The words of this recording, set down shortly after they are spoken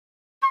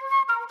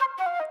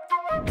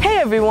Hey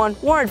everyone,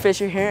 Warren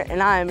Fisher here,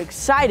 and I am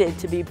excited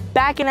to be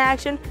back in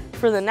action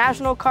for the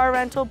National Car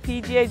Rental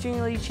PGA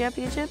Junior League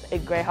Championship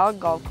at Grayhawk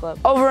Golf Club.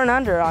 Over and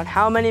under on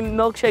how many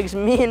milkshakes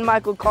me and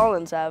Michael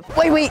Collins have.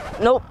 Wait,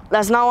 nope,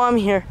 that's not why I'm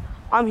here.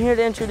 I'm here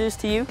to introduce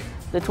to you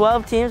the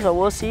 12 teams that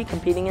we'll see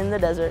competing in the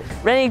desert.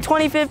 Reigning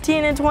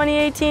 2015 and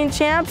 2018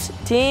 champs,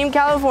 Team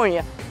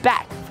California,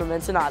 back from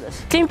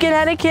Ensenadas. Team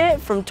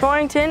Connecticut from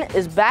Torrington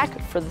is back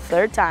for the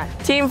third time.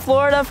 Team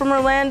Florida from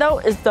Orlando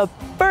is the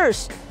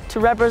first to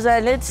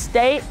represent its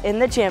state in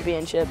the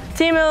championship.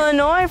 Team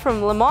Illinois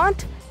from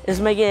Lemont is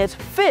making its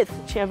 5th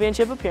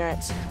championship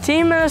appearance.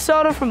 Team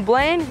Minnesota from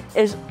Blaine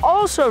is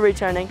also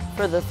returning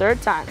for the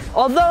 3rd time.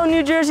 Although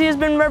New Jersey has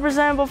been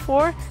represented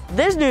before,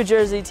 this New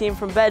Jersey team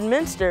from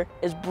Bedminster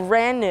is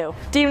brand new.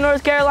 Team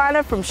North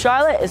Carolina from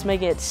Charlotte is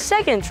making its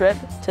 2nd trip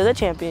to the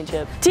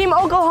championship. Team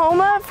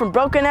Oklahoma from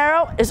Broken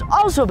Arrow is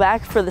also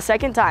back for the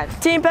 2nd time.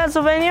 Team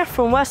Pennsylvania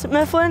from West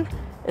Mifflin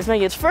is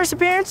making its 1st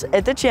appearance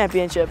at the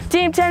championship.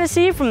 Team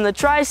Tennessee from the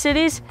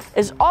Tri-Cities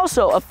is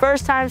also a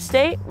first-time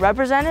state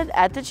represented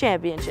at the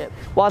championship.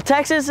 While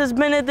Texas has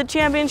been at the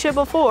championship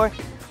before,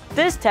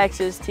 this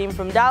Texas team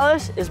from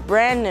Dallas is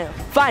brand new.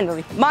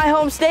 Finally, my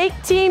home state,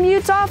 Team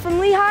Utah from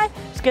Lehigh,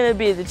 is going to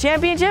be at the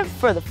championship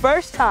for the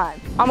first time.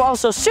 I'm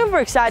also super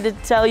excited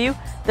to tell you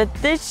that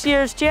this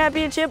year's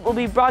championship will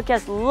be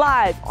broadcast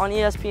live on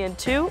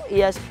ESPN2,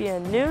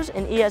 ESPN News,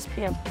 and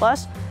ESPN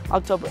Plus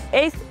October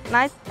 8th,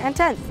 9th, and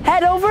 10th.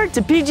 Head over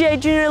to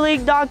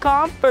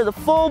PGAJuniorLeague.com for the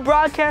full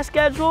broadcast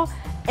schedule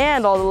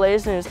and all the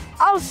latest news.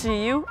 I'll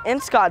see you in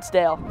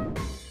Scottsdale.